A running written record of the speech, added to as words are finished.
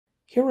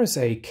Here is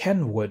a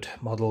Kenwood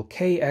model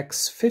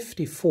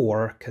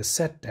KX-54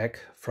 cassette deck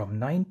from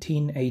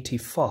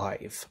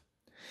 1985.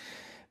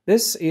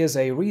 This is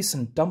a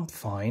recent dump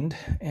find,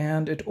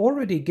 and it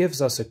already gives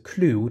us a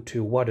clue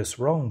to what is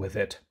wrong with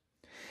it.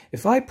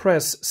 If I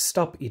press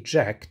Stop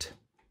Eject,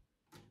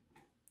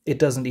 it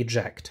doesn't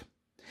eject.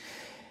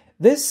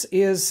 This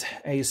is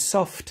a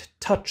soft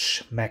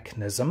touch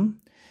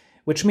mechanism,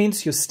 which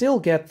means you still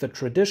get the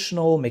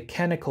traditional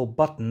mechanical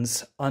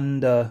buttons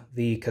under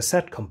the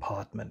cassette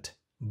compartment.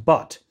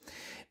 But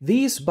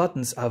these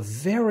buttons are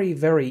very,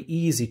 very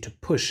easy to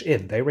push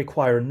in. They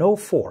require no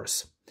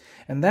force.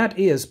 And that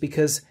is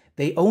because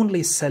they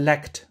only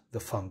select the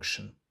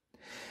function.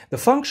 The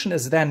function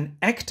is then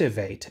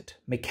activated,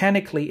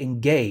 mechanically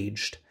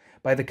engaged,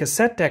 by the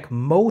cassette deck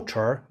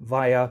motor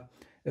via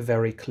a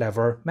very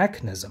clever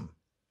mechanism.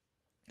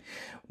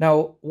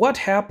 Now, what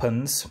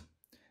happens,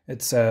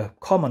 it's a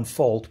common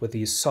fault with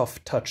these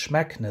soft touch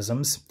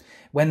mechanisms,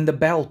 when the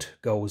belt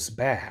goes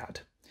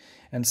bad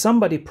and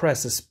somebody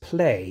presses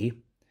play,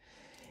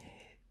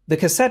 the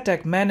cassette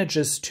deck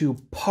manages to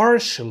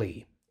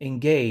partially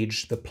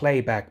engage the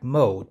playback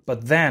mode,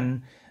 but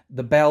then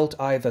the belt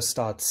either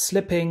starts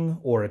slipping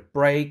or it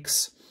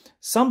breaks,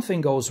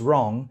 something goes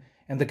wrong,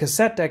 and the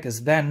cassette deck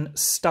is then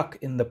stuck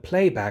in the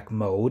playback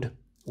mode,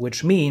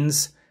 which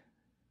means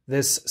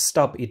this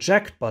stop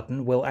eject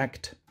button will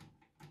act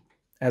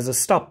as a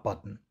stop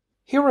button.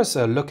 Here is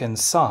a look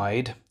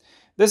inside.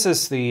 This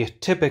is the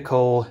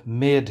typical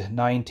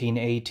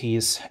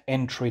mid-1980s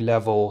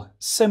entry-level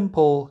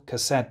simple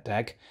cassette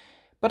deck,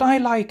 but I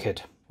like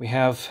it. We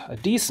have a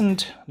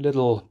decent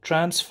little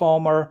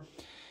transformer.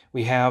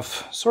 We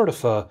have sort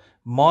of a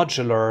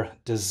modular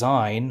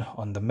design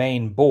on the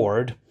main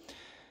board.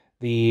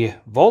 The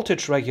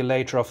voltage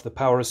regulator of the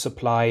power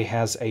supply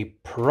has a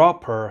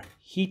proper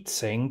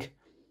heatsink.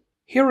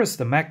 Here is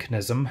the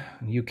mechanism.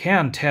 You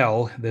can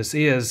tell this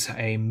is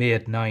a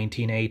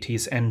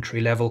mid-1980s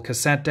entry-level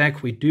cassette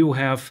deck. We do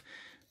have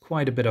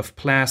quite a bit of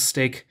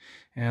plastic,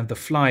 and the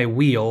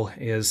flywheel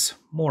is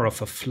more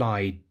of a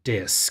fly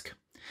disc.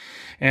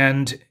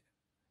 And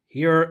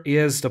here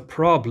is the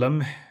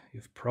problem.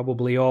 You've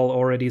probably all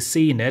already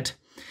seen it.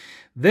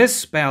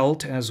 This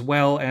belt, as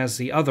well as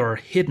the other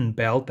hidden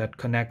belt that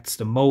connects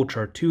the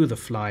motor to the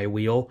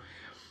flywheel,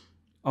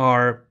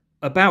 are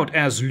about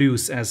as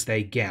loose as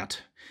they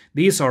get.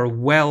 These are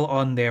well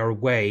on their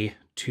way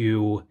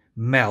to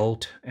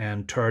melt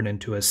and turn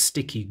into a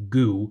sticky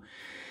goo.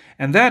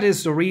 And that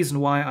is the reason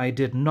why I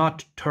did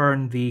not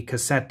turn the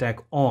cassette deck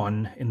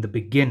on in the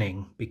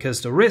beginning, because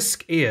the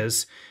risk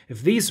is,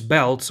 if these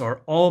belts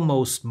are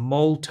almost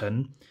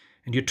molten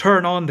and you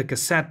turn on the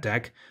cassette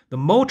deck, the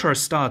motor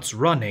starts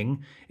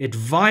running, it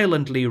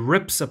violently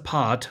rips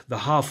apart the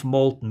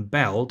half-molten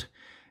belt,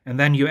 and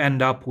then you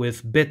end up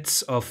with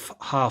bits of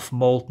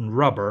half-molten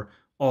rubber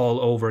all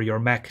over your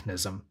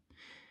mechanism.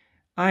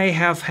 I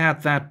have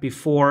had that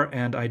before,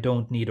 and I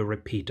don't need a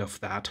repeat of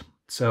that.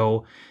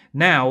 So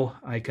now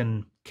I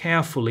can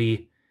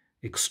carefully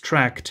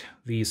extract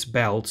these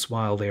belts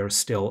while they are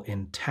still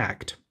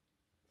intact.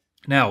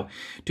 Now,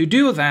 to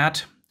do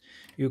that,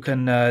 you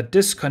can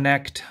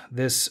disconnect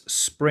this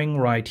spring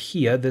right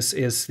here. This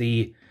is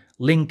the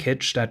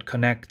linkage that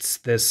connects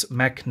this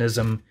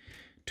mechanism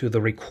to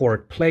the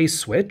record play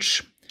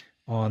switch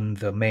on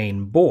the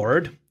main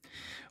board.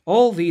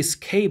 All these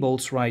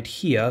cables right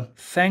here,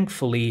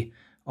 thankfully,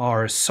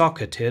 are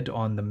socketed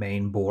on the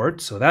main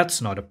board, so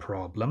that's not a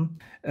problem.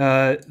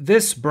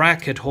 This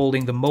bracket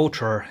holding the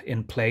motor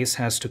in place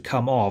has to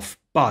come off,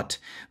 but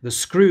the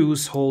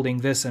screws holding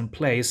this in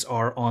place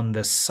are on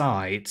the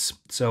sides,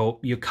 so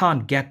you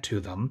can't get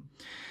to them.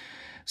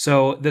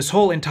 So this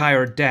whole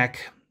entire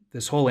deck,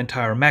 this whole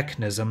entire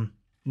mechanism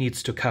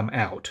needs to come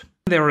out.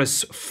 There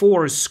is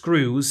 4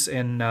 screws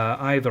in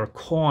either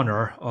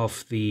corner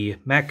of the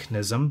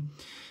mechanism,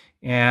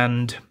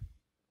 and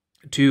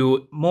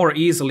to more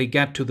easily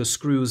get to the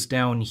screws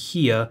down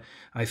here,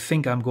 I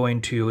think I'm going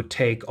to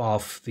take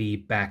off the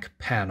back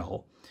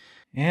panel.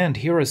 And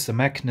here is the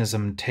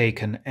mechanism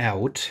taken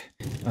out.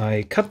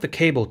 I cut the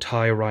cable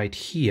tie right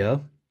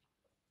here,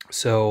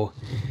 so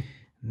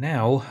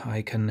now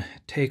I can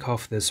take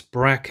off this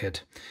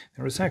bracket.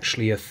 There is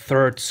actually a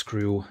 3rd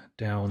screw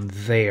down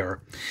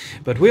there.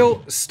 But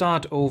we'll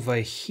start over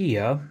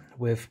here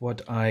with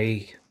what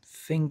I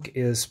think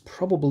is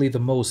probably the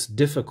most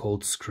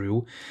difficult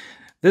screw.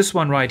 This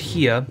one right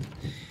here,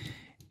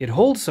 it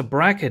holds a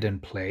bracket in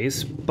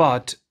place,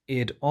 but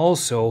it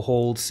also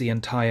holds the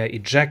entire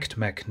eject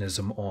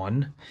mechanism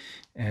on,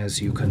 as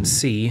you can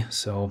see.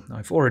 So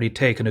I've already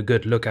taken a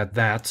good look at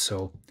that,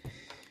 so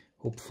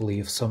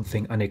hopefully if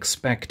something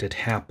unexpected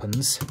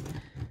happens,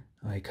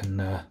 I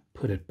can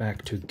put it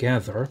back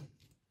together.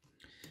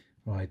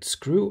 Right,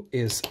 screw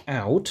is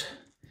out.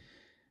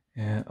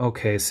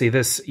 Okay, see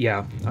this,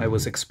 yeah, I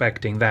was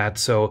expecting that.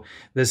 So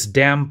this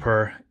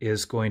damper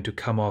is going to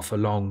come off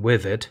along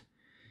with it.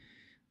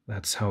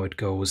 That's how it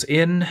goes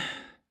in.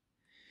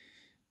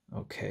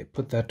 Okay,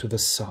 put that to the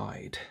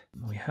side.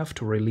 We have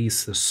to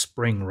release the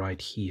spring right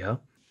here.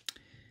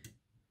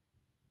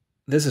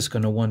 This is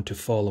going to want to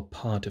fall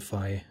apart if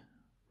I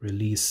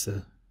release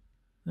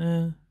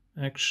the...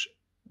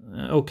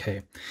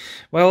 okay.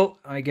 Well,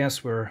 I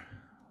guess we're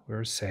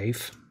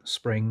safe.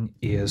 Spring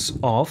is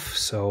off,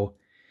 so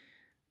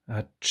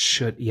that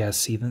should...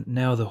 Yes, even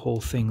now the whole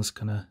thing's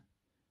going to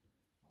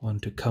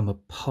want to come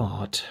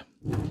apart.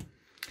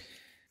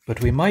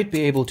 But we might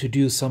be able to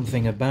do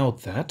something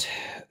about that.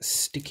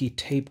 Sticky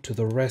tape to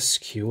the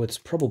rescue. It's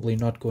probably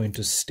not going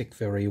to stick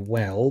very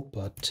well,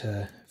 but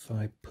if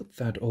I put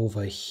that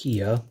over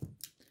here,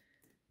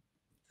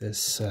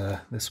 this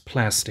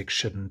plastic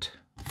shouldn't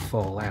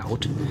fall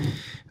out.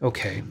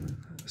 Okay,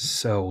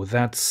 so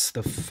that's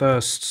the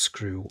first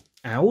screw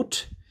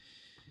out.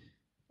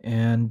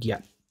 And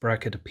yeah,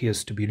 bracket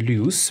appears to be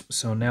loose.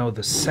 So now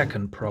the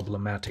second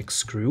problematic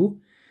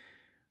screw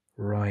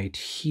right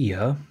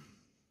here.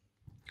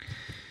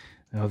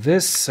 Now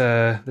this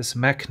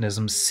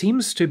mechanism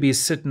seems to be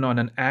sitting on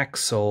an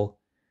axle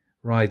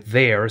right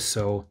there,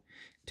 so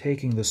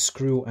taking the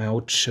screw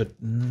out should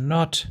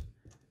not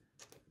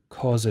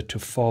cause it to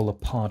fall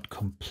apart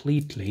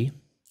completely.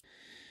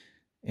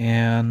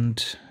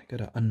 And I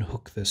gotta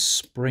unhook this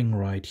spring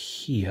right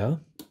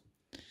here.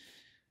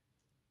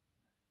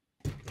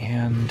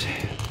 And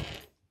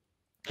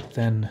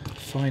then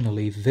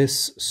finally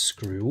this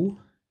screw.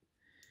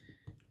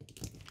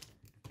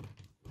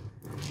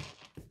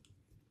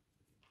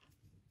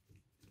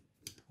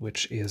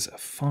 Which is a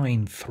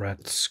fine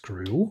thread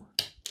screw.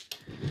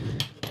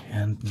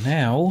 And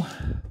now...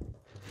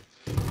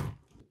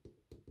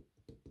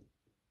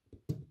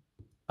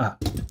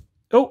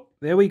 oh,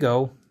 there we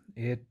go.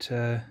 It's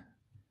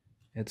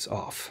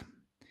off.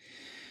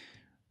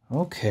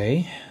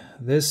 Okay,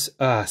 this...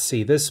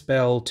 see, this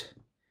belt,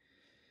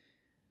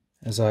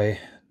 as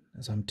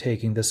I'm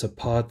taking this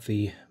apart,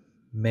 the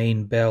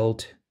main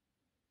belt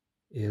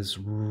has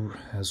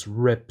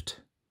ripped.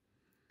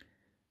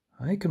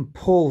 I can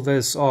pull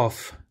this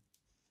off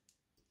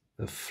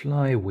the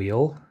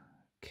flywheel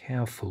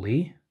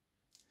carefully,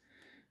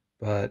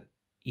 but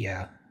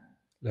yeah,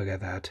 look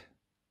at that.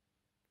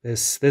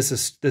 This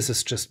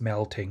is just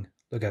melting.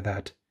 Look at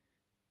that.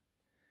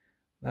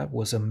 That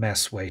was a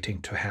mess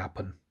waiting to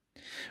happen.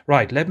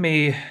 Right, let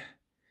me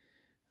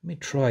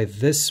try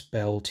this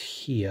belt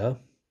here.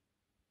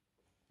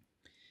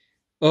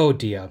 Oh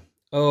dear.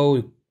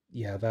 Oh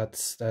yeah,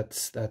 that's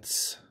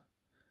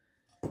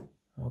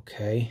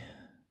okay.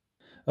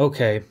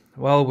 Okay,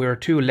 well, we're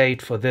too late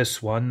for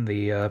this one.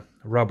 The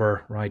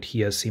rubber right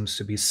here seems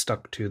to be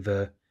stuck to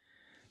the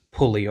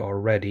pulley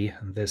already,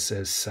 and this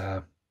is,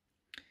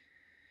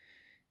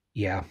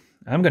 yeah,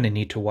 I'm going to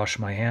need to wash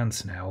my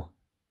hands now.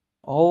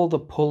 All the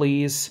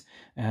pulleys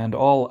and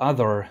all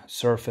other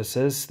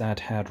surfaces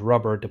that had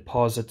rubber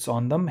deposits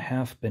on them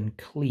have been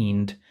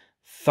cleaned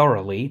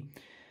thoroughly.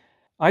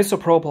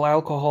 Isopropyl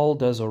alcohol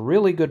does a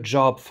really good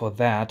job for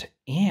that,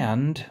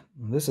 and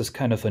this is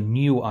kind of a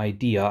new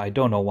idea. I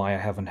don't know why I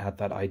haven't had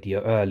that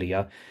idea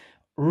earlier.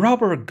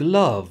 Rubber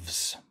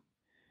gloves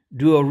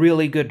do a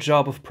really good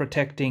job of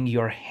protecting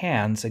your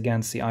hands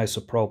against the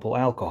isopropyl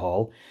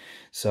alcohol.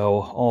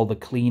 So all the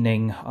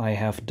cleaning I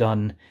have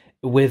done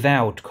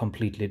without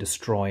completely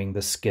destroying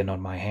the skin on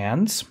my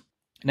hands.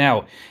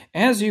 Now,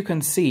 as you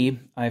can see,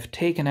 I've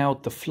taken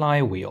out the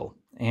flywheel.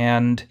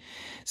 And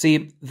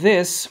see,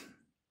 this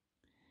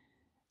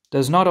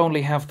does not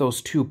only have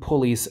those two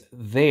pulleys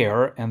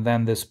there and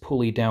then this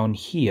pulley down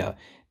here.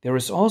 There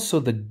is also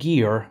the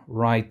gear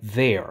right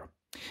there.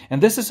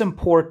 And this is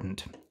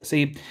important.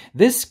 See,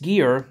 this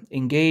gear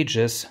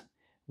engages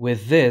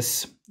with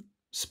this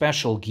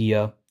special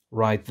gear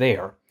right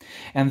there.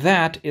 And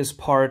that is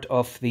part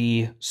of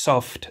the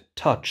soft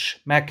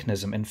touch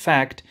mechanism. In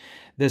fact,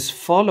 this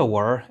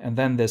follower and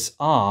then this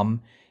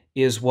arm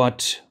is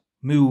what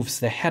moves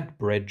the head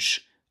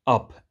bridge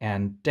up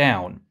and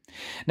down.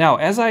 Now,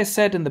 as I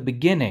said in the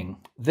beginning,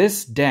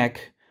 this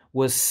deck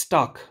was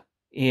stuck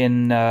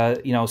in,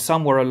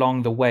 somewhere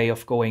along the way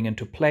of going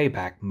into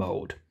playback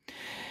mode.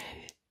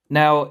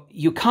 Now,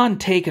 you can't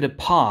take it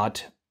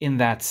apart in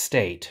that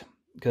state,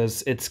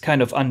 because it's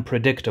kind of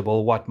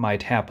unpredictable what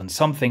might happen.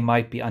 Something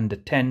might be under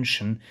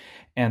tension,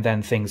 and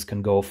then things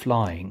can go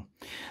flying.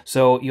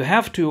 So you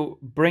have to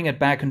bring it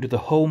back into the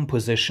home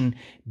position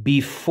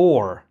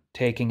before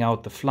taking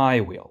out the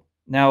flywheel.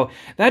 Now,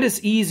 that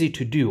is easy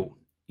to do.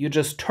 You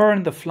just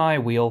turn the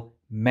flywheel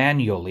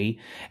manually,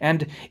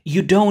 and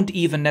you don't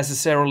even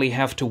necessarily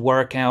have to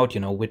work out,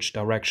 which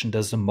direction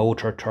does the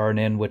motor turn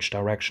in, which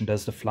direction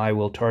does the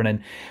flywheel turn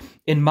in.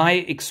 In my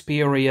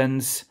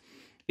experience,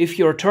 if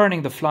you're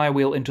turning the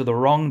flywheel into the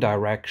wrong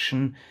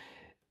direction,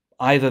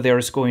 either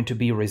there's going to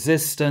be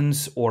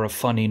resistance or a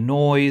funny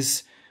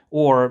noise,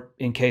 or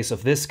in case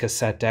of this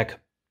cassette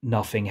deck,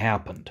 nothing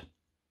happened.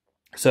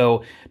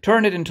 So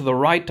turn it into the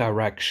right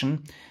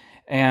direction,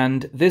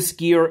 and this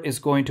gear is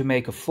going to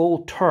make a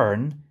full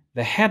turn.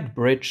 The head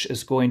bridge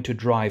is going to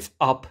drive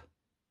up,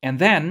 and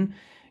then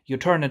you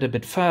turn it a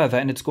bit further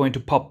and it's going to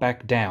pop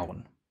back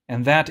down.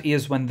 And that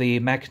is when the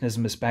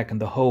mechanism is back in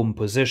the home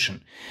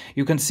position.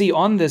 You can see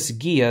on this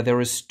gear there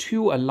is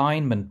 2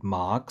 alignment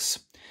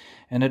marks,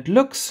 and it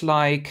looks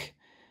like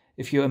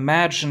if you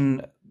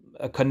imagine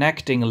a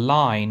connecting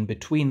line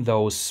between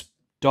those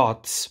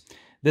dots,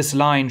 this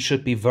line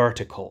should be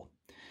vertical.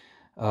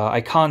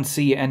 I can't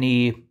see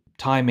any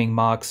timing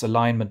marks,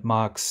 alignment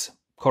marks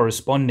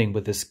corresponding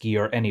with this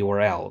gear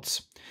anywhere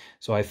else.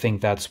 So I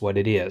think that's what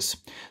it is.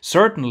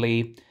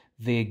 Certainly,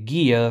 the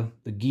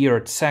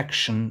geared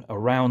section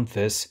around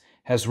this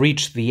has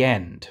reached the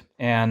end.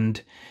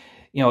 And,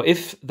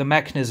 if the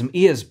mechanism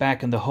is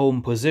back in the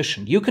home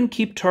position, you can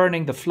keep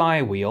turning the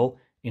flywheel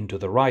into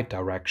the right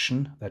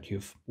direction that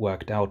you've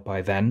worked out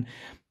by then,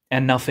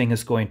 and nothing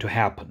is going to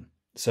happen.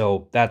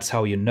 So that's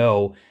how you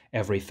know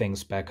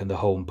everything's back in the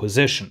home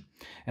position.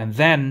 And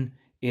then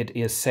it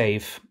is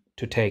safe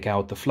to take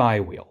out the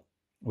flywheel,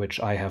 which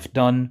I have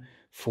done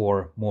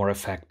for more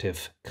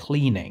effective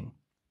cleaning.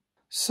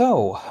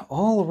 So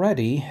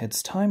already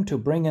it's time to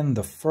bring in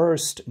the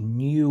first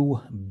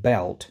new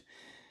belt.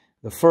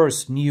 The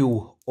first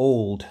new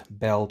old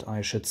belt,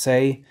 I should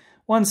say.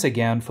 Once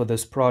again, for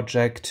this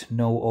project,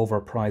 no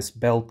overpriced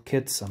belt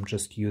kits. I'm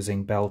just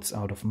using belts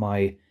out of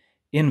my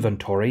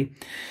inventory.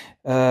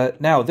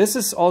 Now, this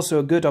is also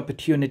a good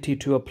opportunity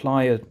to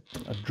apply a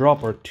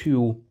drop or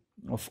two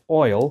of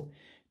oil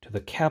to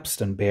the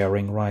capstan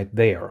bearing right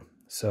there.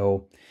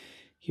 So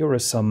here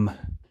is some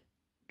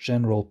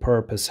general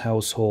purpose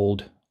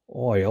household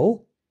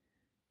oil,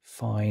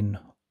 fine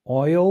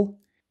oil,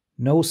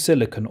 no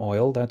silicone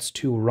oil, that's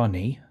too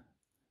runny.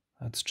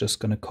 That's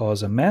just going to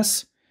cause a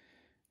mess.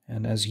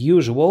 And as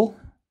usual,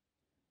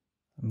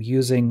 I'm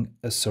using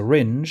a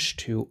syringe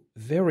to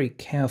very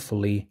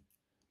carefully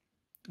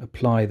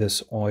apply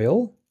this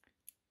oil.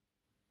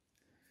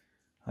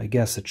 I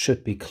guess it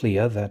should be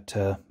clear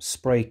that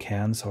spray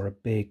cans are a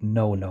big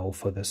no-no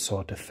for this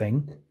sort of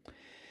thing.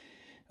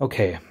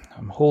 Okay,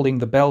 I'm holding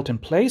the belt in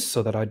place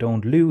so that I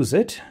don't lose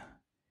it.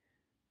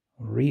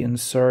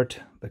 Reinsert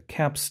the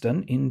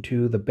capstan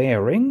into the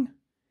bearing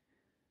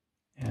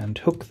and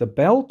hook the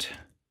belt.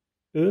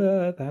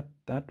 That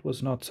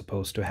was not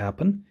supposed to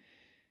happen.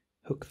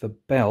 Hook the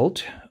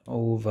belt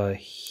over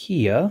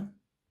here.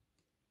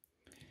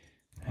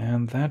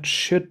 And that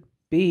should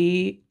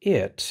be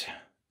it.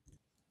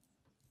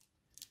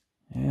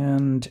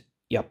 And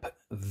yep,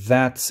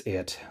 that's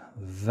it.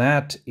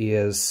 That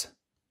is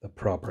the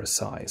proper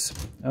size.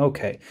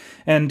 Okay,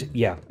 and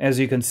yeah, as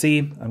you can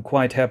see, I'm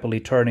quite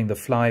happily turning the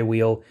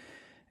flywheel,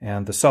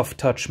 and the soft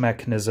touch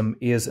mechanism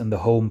is in the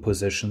home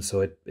position, so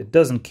it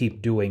doesn't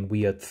keep doing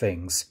weird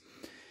things.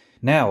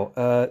 Now,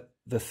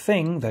 the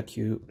thing that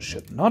you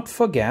should not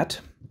forget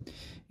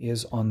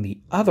is on the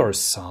other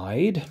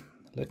side.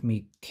 Let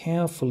me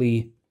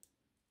carefully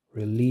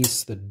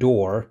release the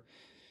door.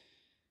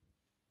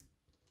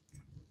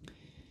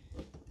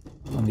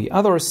 On the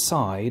other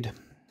side,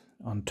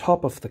 on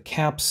top of the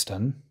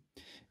capstan,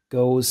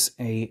 goes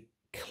a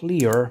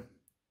clear,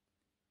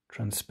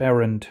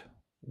 transparent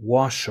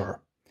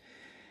washer.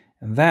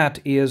 And that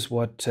is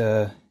what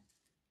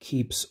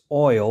keeps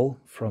oil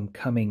from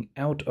coming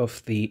out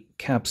of the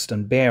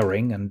capstan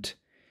bearing and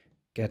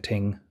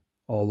getting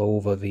all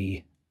over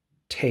the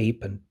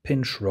tape and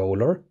pinch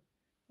roller.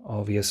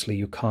 Obviously,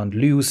 you can't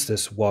lose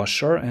this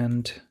washer,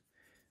 and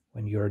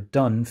when you're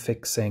done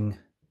fixing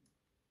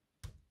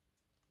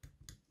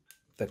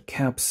the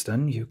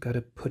capstan, you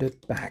gotta put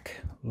it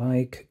back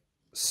like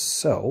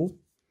so.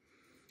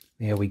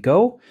 There we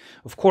go.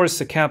 Of course,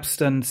 the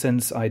capstan,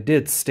 since I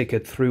did stick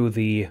it through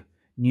the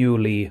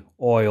newly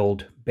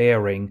oiled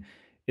bearing,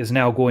 is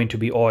now going to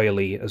be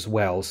oily as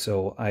well,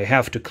 so I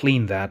have to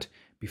clean that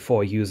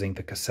before using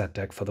the cassette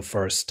deck for the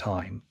first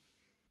time.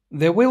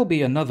 There will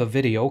be another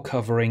video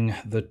covering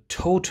the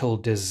total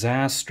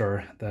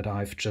disaster that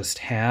I've just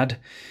had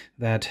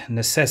that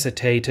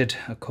necessitated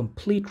a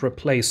complete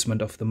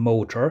replacement of the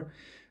motor.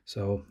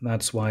 So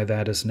that's why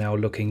that is now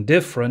looking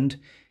different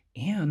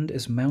and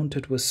is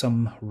mounted with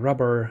some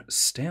rubber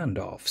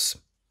standoffs.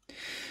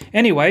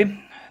 Anyway,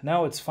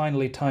 now it's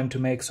finally time to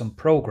make some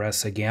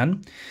progress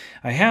again.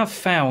 I have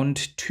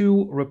found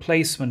 2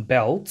 replacement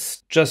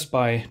belts just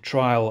by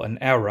trial and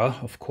error.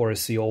 Of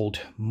course, the old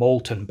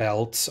molten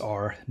belts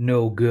are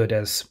no good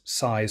as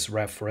size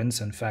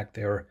reference. In fact,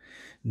 they're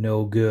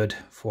no good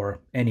for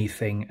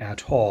anything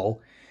at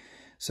all.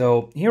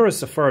 So here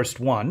is the first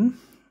one.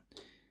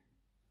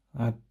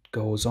 That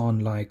goes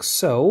on like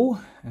so,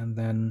 and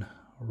then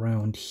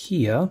around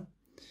here.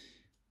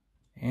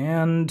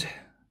 And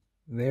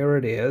there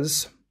it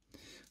is.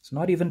 It's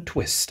not even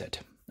twisted.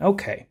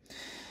 Okay.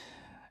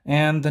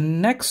 And the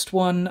next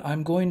one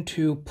I'm going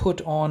to put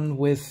on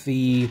with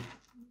the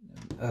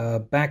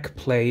back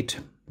plate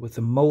with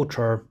the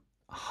motor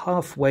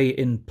halfway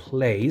in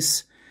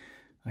place.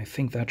 I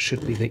think that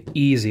should be the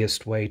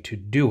easiest way to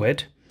do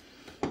it.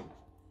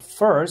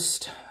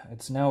 First,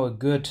 it's now a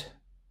good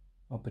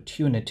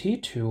opportunity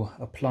to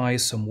apply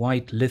some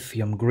white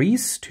lithium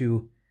grease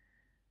to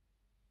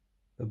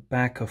the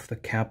back of the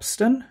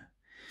capstan.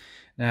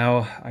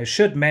 Now, I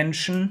should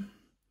mention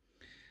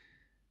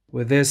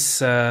with this,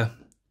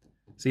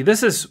 see,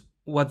 this is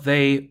what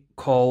they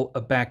call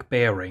a back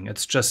bearing.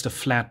 It's just a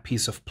flat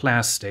piece of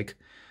plastic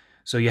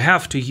So you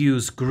have to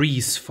use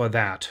grease for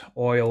that.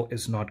 Oil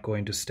is not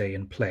going to stay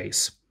in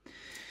place.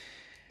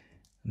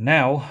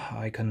 Now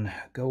I can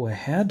go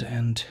ahead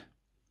and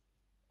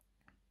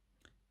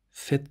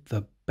fit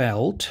the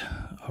belt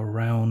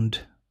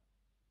around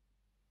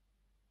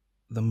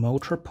the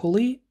motor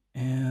pulley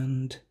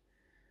and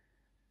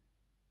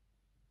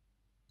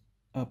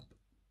up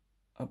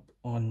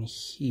on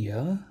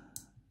here.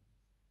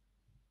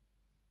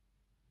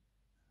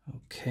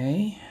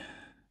 Okay.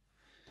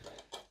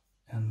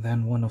 And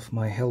then one of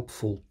my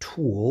helpful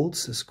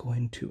tools is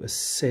going to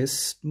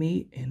assist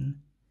me in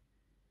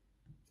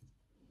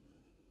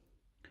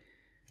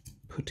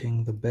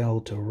putting the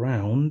belt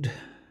around.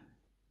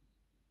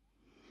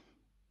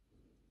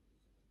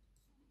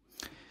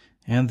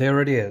 And there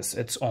it is,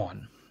 it's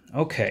on.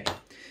 Okay,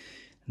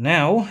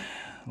 now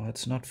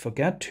let's not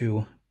forget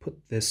to put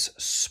this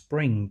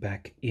spring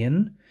back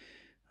in.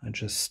 I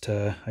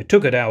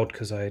took it out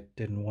because I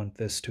didn't want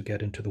this to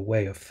get into the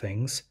way of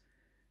things.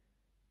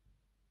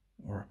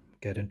 Or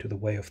get into the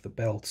way of the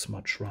belts,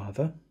 much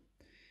rather.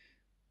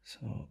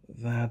 So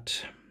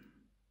that,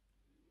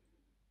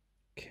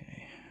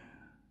 okay,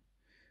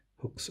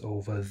 hooks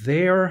over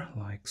there,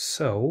 like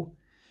so.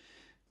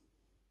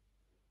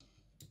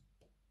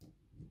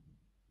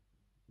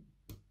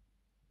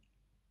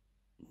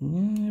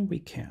 Yeah, we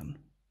can.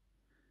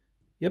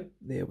 Yep,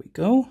 there we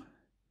go.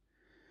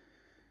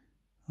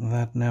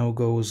 That now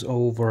goes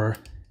over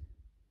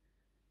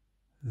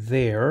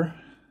there,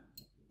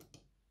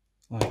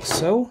 like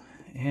so.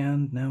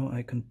 And now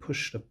I can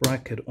push the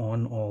bracket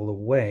on all the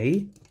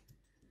way.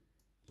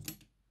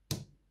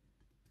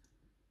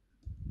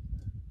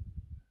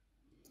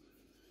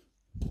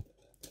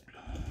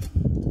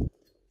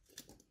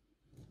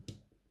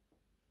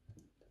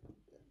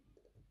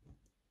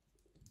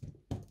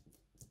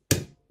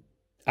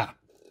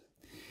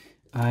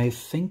 I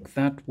think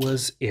that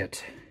was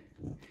it.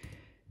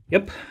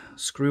 Yep,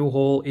 screw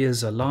hole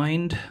is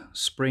aligned,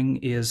 spring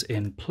is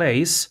in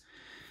place,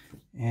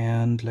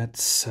 and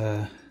let's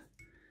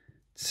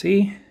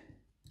see.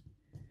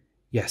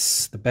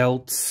 Yes, the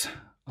belts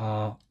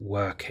are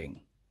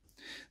working.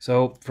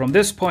 So from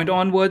this point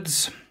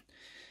onwards,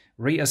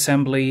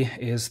 reassembly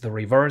is the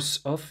reverse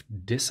of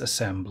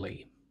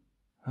disassembly.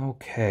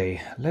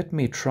 Okay, let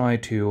me try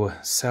to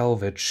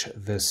salvage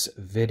this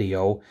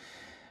video.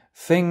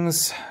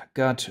 Things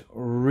got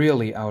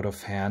really out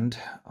of hand.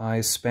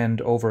 I spent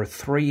over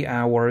 3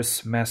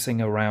 hours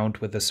messing around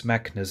with this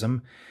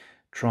mechanism,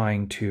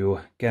 trying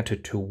to get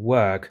it to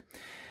work.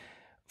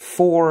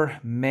 4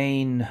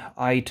 main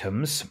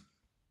items.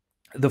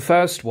 The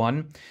first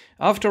one,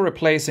 after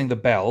replacing the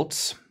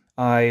belts,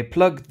 I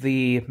plugged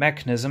the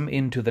mechanism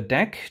into the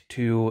deck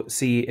to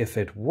see if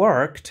it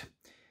worked,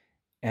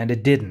 and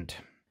it didn't.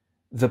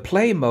 The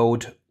play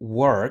mode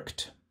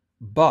worked,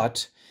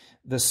 but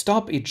the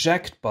stop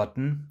eject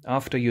button,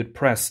 after you'd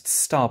pressed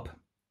stop,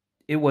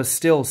 it was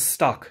still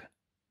stuck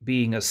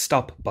being a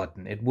stop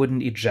button. It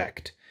wouldn't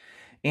eject.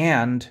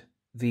 And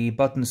the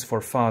buttons for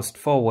fast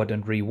forward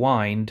and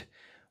rewind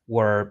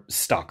were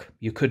stuck.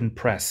 You couldn't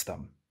press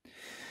them.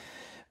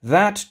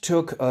 That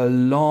took a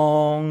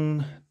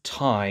long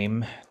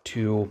time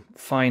to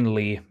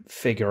finally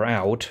figure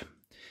out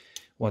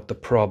what the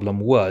problem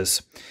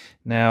was.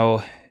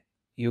 Now,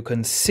 you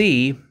can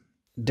see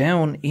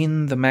down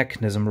in the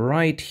mechanism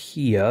right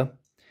here,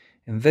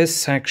 in this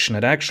section,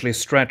 it actually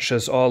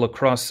stretches all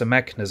across the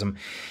mechanism.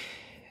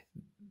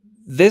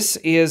 This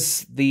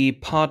is the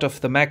part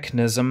of the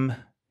mechanism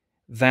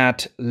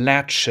that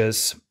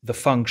latches the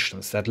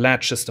functions, that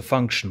latches the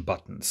function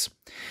buttons.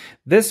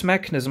 This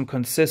mechanism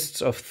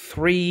consists of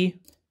 3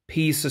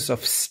 pieces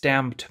of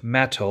stamped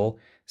metal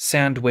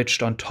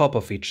sandwiched on top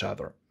of each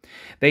other.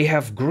 They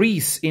have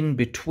grease in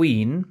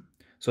between,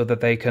 so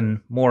that they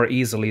can more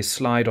easily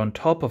slide on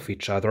top of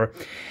each other.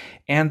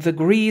 And the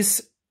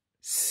grease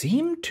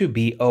seemed to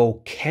be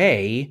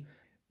okay,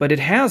 but it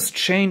has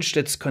changed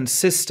its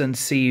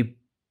consistency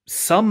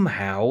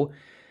somehow,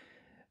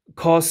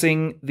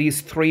 causing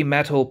these 3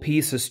 metal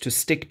pieces to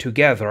stick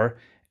together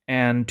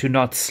and to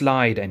not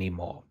slide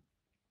anymore.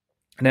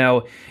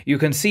 Now, you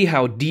can see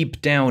how deep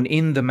down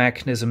in the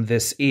mechanism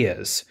this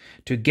is.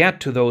 To get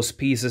to those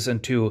pieces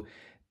and to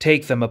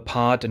take them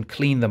apart and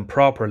clean them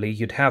properly,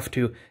 you'd have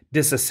to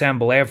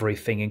disassemble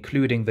everything,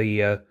 including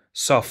the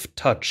soft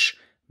touch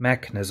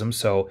mechanism,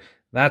 so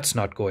that's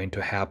not going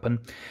to happen.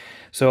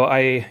 So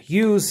I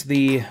use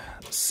the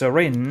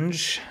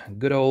syringe,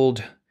 good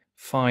old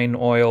fine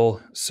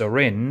oil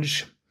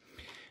syringe,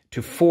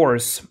 to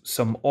force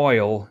some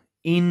oil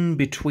in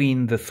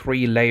between the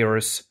 3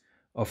 layers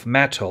of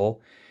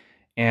metal,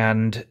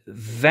 and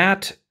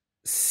that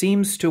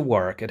seems to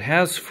work. It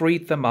has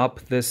freed them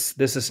up. This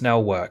is now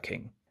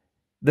working.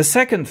 The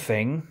second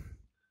thing,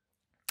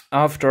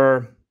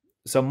 after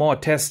some more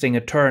testing,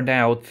 it turned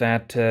out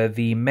that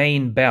the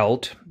main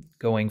belt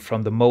going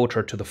from the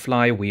motor to the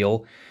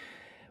flywheel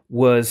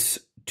was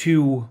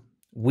too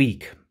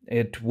weak.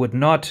 It would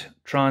not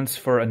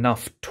transfer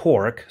enough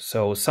torque,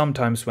 so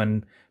sometimes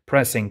when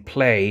pressing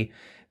play,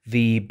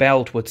 the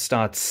belt would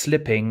start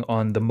slipping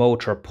on the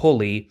motor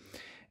pulley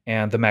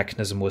and the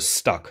mechanism was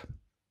stuck.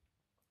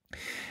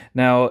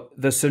 Now,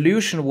 the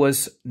solution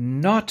was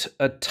not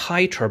a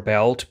tighter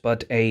belt,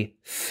 but a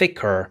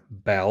thicker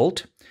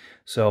belt.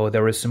 So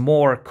there is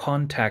more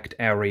contact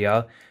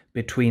area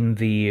between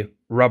the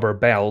rubber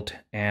belt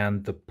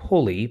and the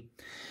pulley.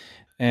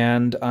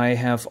 And I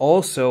have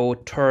also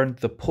turned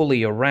the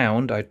pulley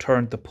around. I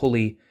turned the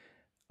pulley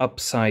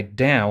upside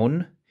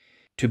down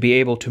to be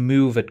able to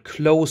move it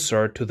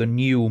closer to the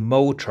new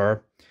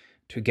motor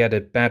to get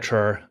it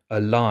better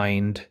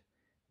aligned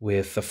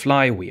with the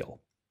flywheel.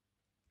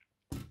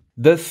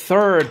 The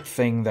third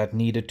thing that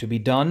needed to be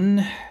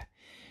done,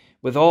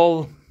 with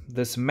all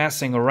this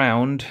messing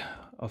around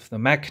of the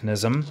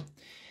mechanism,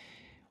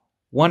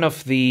 one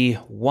of the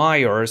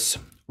wires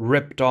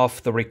ripped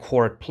off the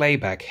record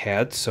playback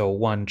head, so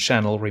one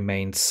channel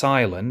remained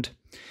silent.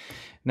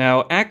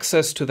 Now,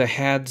 access to the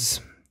heads,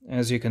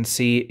 as you can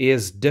see,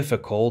 is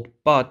difficult,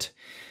 but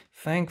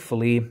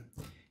thankfully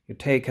you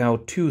take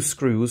out two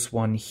screws,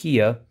 one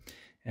here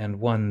and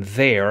one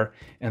there,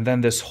 and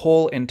then this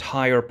whole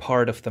entire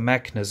part of the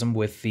mechanism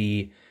with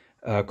the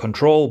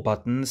control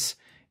buttons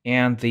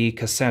and the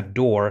cassette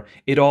door,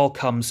 it all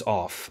comes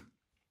off.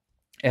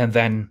 And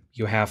then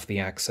you have the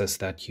access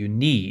that you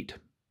need.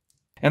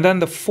 And then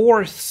the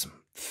fourth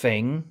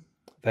thing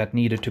that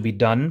needed to be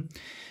done,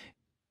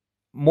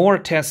 more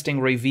testing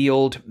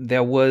revealed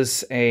there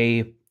was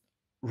a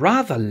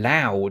rather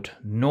loud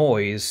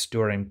noise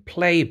during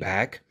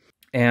playback,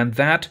 and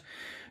that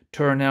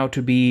turned out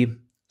to be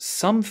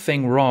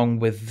something wrong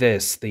with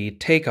this, the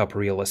take-up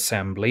reel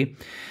assembly.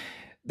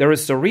 There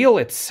is the reel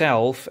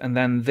itself, and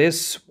then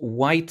this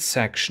white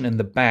section in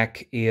the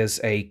back is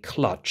a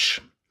clutch.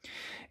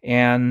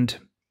 And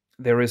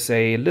there is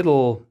a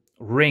little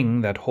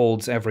ring that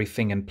holds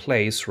everything in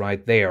place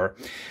right there.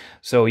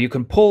 So you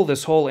can pull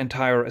this whole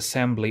entire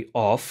assembly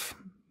off.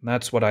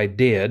 That's what I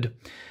did.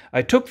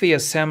 I took the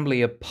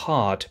assembly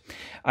apart.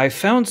 I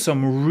found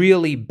some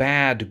really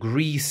bad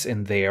grease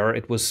in there.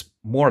 It was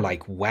more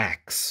like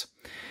wax.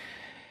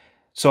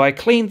 So I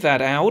cleaned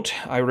that out.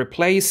 I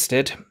replaced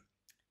it.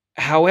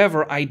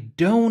 However, I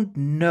don't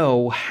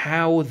know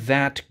how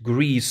that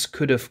grease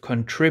could have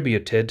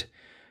contributed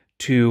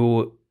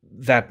to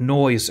that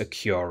noise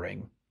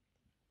occurring.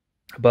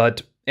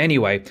 But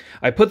anyway,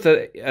 I put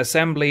the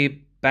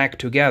assembly back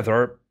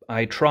together.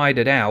 I tried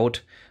it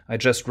out. I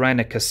just ran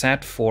a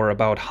cassette for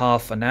about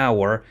half an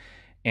hour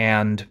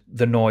and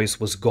the noise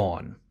was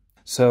gone.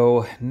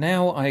 So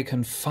now I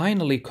can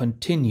finally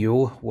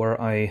continue where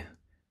I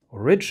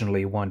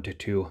originally wanted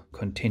to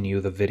continue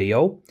the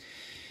video.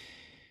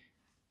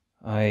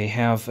 I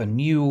have a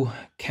new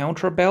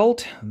counter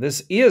belt.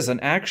 This is an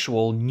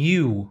actual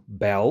new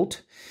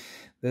belt.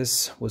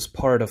 This was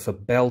part of a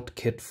belt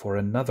kit for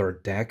another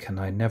deck, and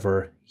I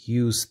never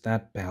used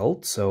that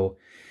belt, so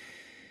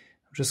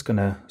I'm just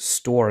gonna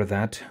store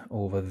that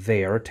over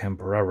there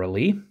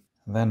temporarily.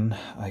 Then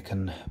I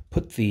can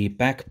put the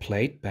back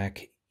plate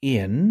back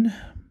in,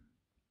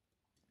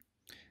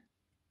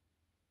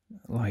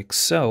 like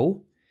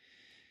so.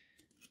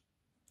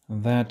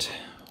 That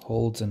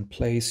holds in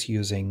place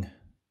using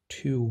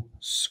two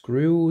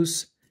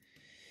screws.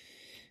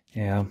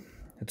 Yeah.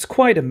 It's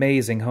quite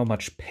amazing how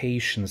much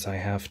patience I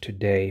have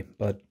today,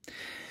 but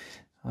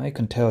I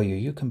can tell you,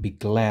 you can be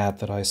glad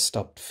that I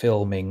stopped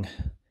filming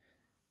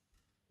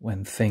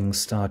when things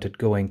started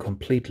going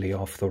completely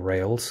off the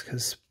rails,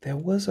 because there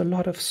was a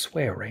lot of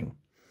swearing.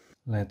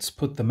 Let's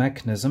put the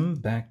mechanism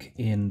back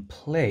in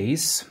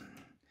place.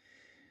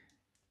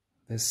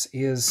 This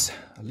is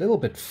a little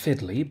bit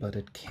fiddly, but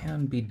it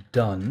can be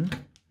done.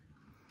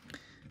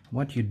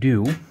 What you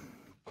do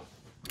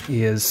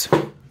is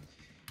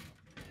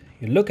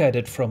you look at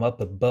it from up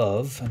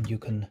above and you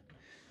can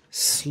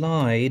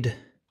slide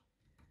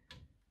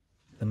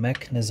the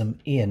mechanism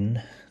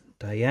in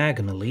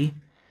diagonally.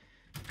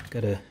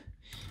 Gotta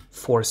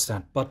force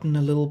that button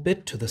a little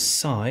bit to the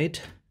side.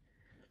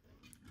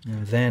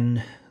 And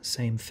then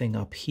same thing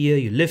up here.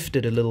 You lift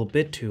it a little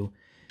bit to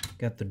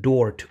get the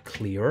door to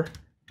clear.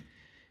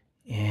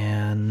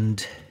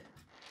 And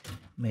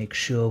make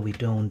sure we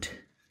don't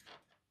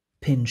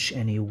pinch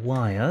any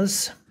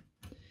wires.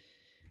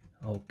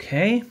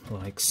 Okay,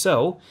 like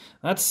so.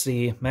 That's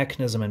the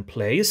mechanism in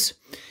place.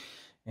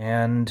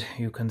 And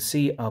you can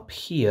see up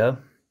here,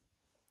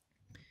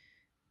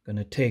 I'm going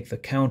to take the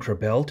counter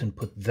belt and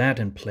put that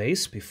in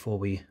place before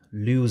we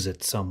lose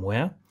it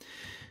somewhere.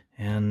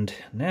 And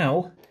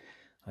now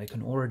I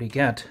can already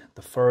get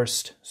the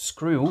first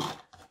screw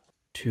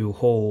to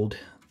hold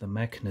the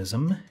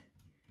mechanism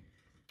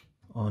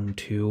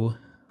onto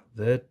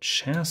the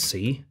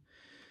chassis.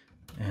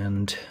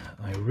 And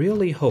I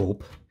really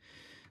hope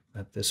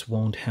that this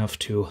won't have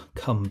to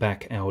come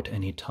back out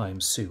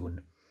anytime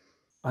soon.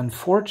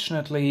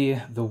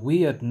 Unfortunately, the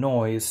weird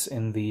noise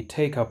in the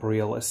take-up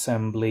reel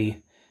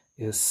assembly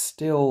is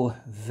still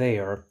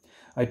there.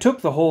 I took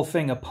the whole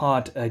thing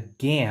apart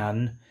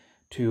again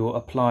to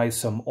apply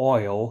some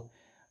oil,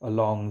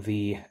 along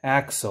the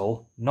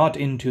axle, not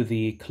into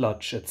the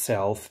clutch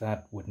itself.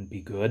 That wouldn't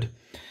be good.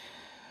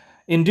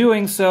 In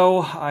doing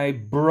so, I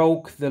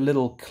broke the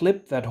little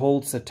clip that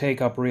holds the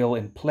take-up reel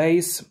in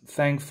place.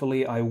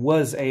 Thankfully, I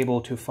was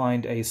able to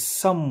find a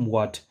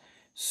somewhat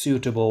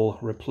suitable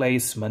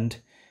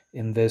replacement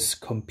in this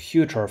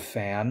computer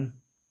fan.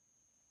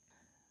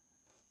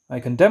 I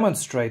can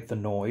demonstrate the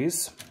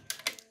noise.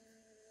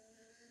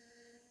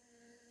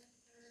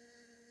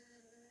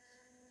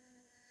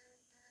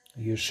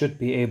 You should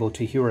be able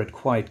to hear it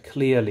quite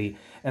clearly.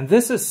 And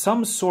this is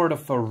some sort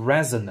of a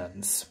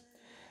resonance,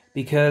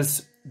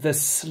 because the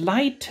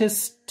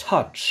slightest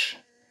touch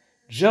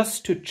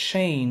just to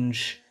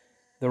change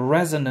the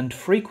resonant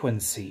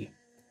frequency,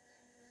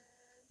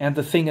 and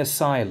the thing is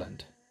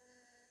silent.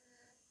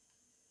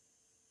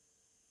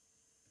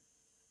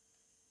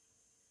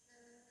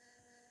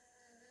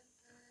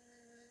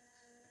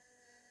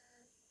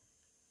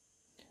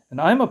 And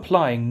I'm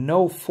applying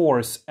no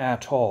force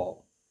at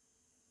all.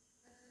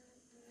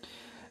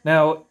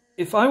 Now,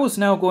 if I was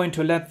now going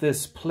to let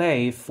this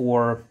play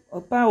for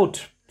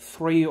about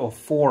 3 or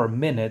 4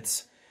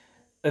 minutes,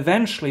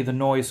 eventually the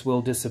noise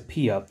will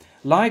disappear.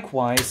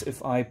 Likewise,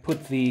 if I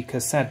put the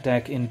cassette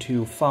deck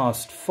into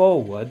fast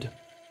forward,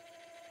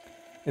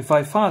 if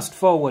I fast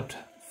forward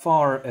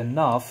far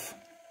enough,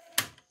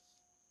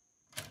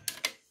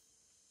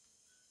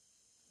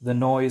 the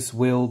noise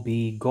will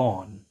be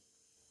gone.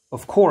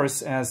 Of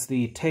course, as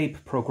the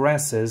tape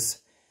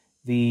progresses,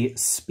 the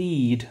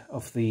speed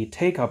of the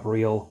take-up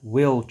reel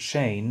will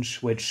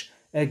change, which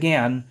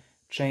again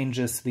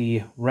changes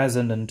the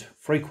resonant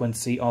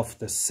frequency of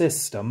the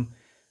system,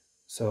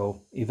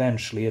 so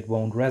eventually it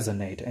won't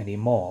resonate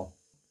anymore.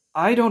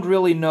 I don't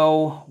really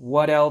know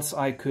what else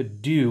I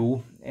could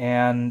do,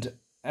 and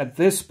at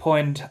this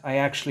point I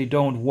actually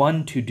don't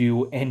want to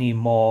do any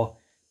more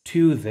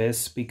to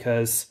this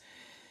because,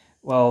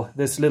 well,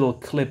 this little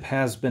clip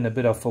has been a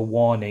bit of a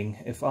warning.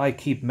 If I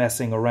keep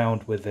messing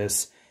around with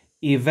this,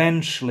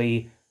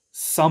 eventually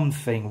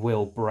something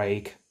will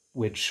break,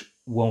 which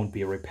won't be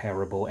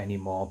repairable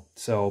anymore.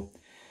 So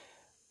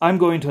I'm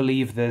going to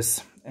leave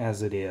this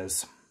as it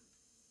is.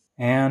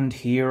 And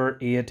here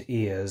it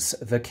is,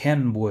 the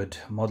Kenwood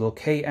model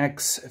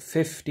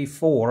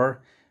KX-54,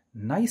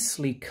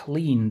 nicely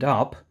cleaned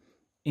up,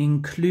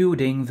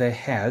 including the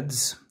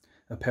heads.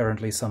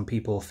 Apparently some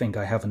people think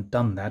I haven't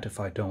done that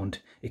if I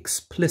don't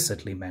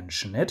explicitly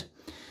mention it.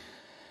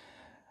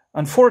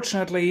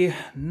 Unfortunately,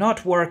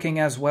 not working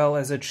as well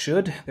as it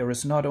should. There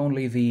is not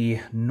only the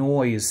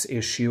noise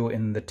issue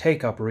in the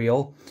take-up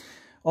reel.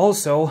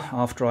 Also,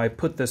 after I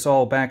put this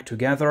all back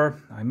together,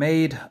 I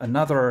made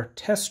another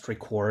test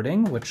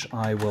recording, which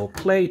I will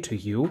play to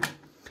you.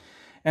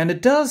 And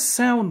it does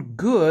sound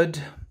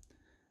good,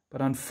 but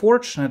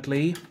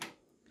unfortunately,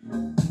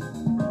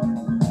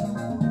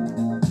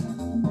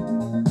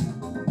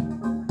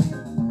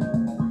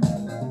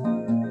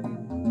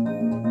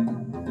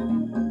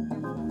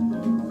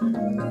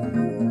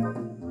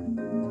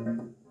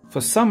 for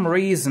some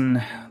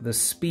reason, the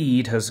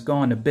speed has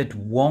gone a bit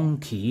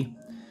wonky,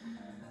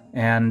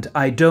 and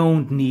I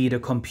don't need a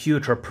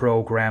computer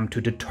program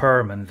to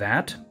determine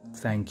that.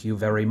 Thank you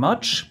very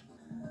much.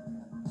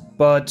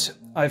 But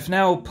I've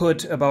now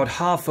put about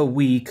half a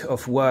week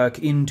of work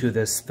into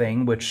this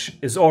thing, which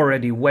is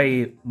already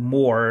way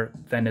more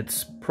than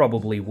it's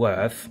probably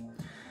worth.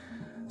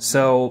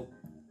 So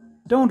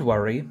don't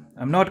worry,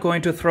 I'm not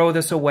going to throw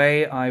this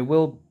away. I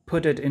will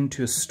put it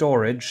into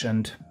storage,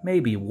 and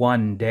maybe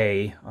one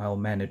day I'll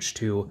manage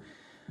to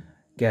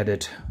get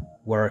it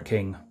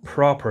working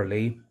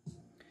properly.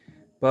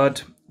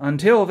 But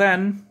until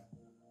then,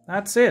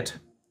 that's it.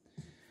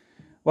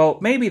 Well,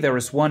 maybe there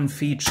is one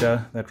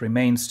feature that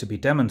remains to be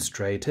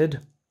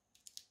demonstrated,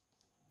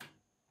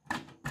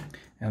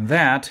 and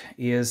that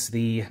is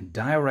the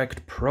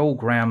direct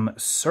program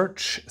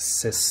search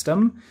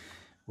system,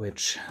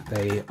 which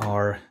they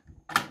are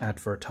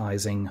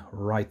advertising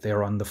right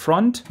there on the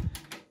front.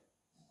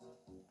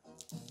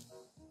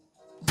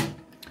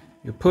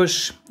 You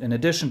push, in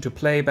addition to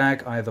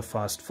playback, either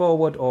fast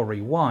forward or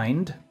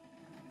rewind,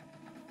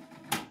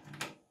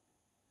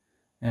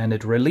 and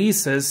it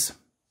releases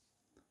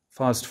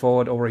fast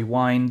forward or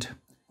rewind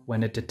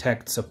when it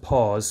detects a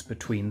pause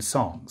between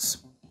songs.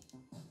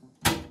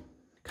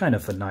 Kind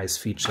of a nice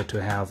feature to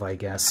have, I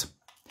guess.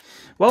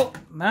 Well,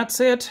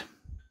 that's it.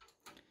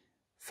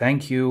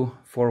 Thank you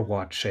for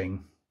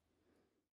watching.